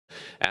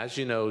As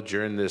you know,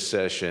 during this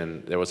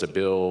session, there was a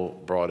bill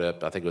brought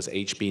up, I think it was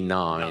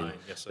HB9,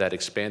 Yes, that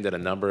expanded a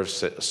number of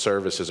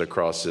services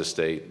across the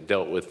state,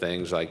 dealt with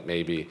things like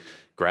maybe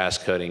grass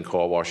cutting,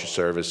 car washer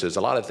services,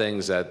 a lot of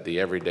things that the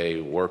everyday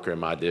worker in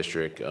my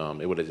district,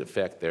 it would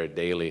affect their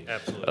daily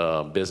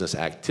business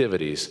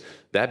activities.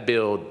 That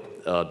bill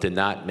did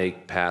not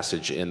make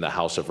passage in the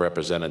House of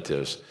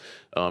Representatives.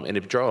 And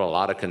it drew a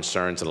lot of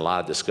concerns and a lot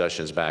of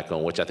discussions back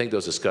on, which I think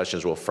those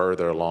discussions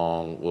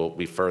will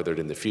be furthered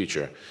in the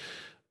future.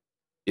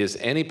 Is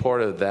any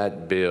part of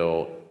that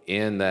bill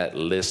in that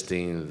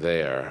listing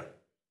there,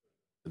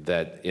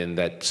 that in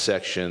that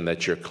section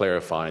that you're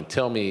clarifying?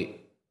 Tell me,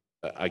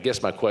 I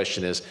guess my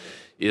question is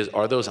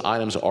are those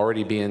items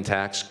already being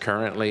taxed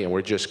currently and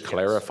we're just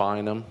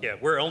clarifying them? Yeah,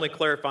 we're only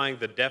clarifying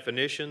the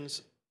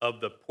definitions of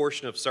the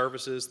portion of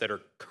services that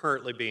are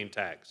currently being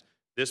taxed.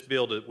 This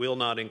bill will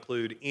not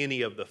include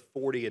any of the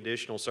 40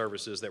 additional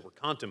services that were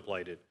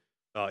contemplated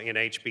in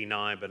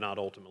HB9 but not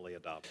ultimately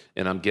adopted.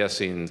 And I'm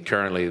guessing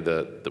currently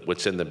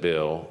what's in the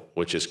bill,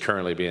 which is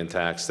currently being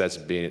taxed, that's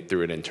being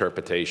through an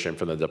interpretation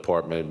from the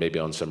department, maybe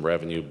on some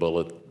revenue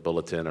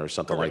bulletin or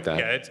something like that?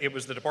 Yeah, it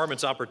was the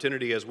department's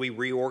opportunity as we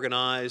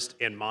reorganized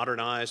and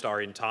modernized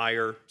our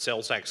entire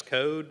sales tax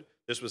code.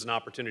 This was an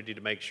opportunity to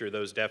make sure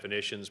those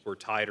definitions were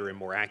tighter and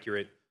more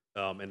accurate.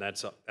 And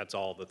that's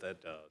all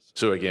that does.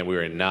 So again, we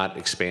are not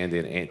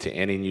expanding into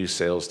any new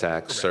sales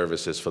tax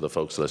services for the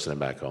folks listening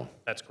back home.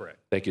 That's correct.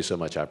 Thank you so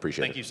much. I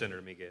appreciate it. Thank you,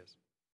 Senator Miguez.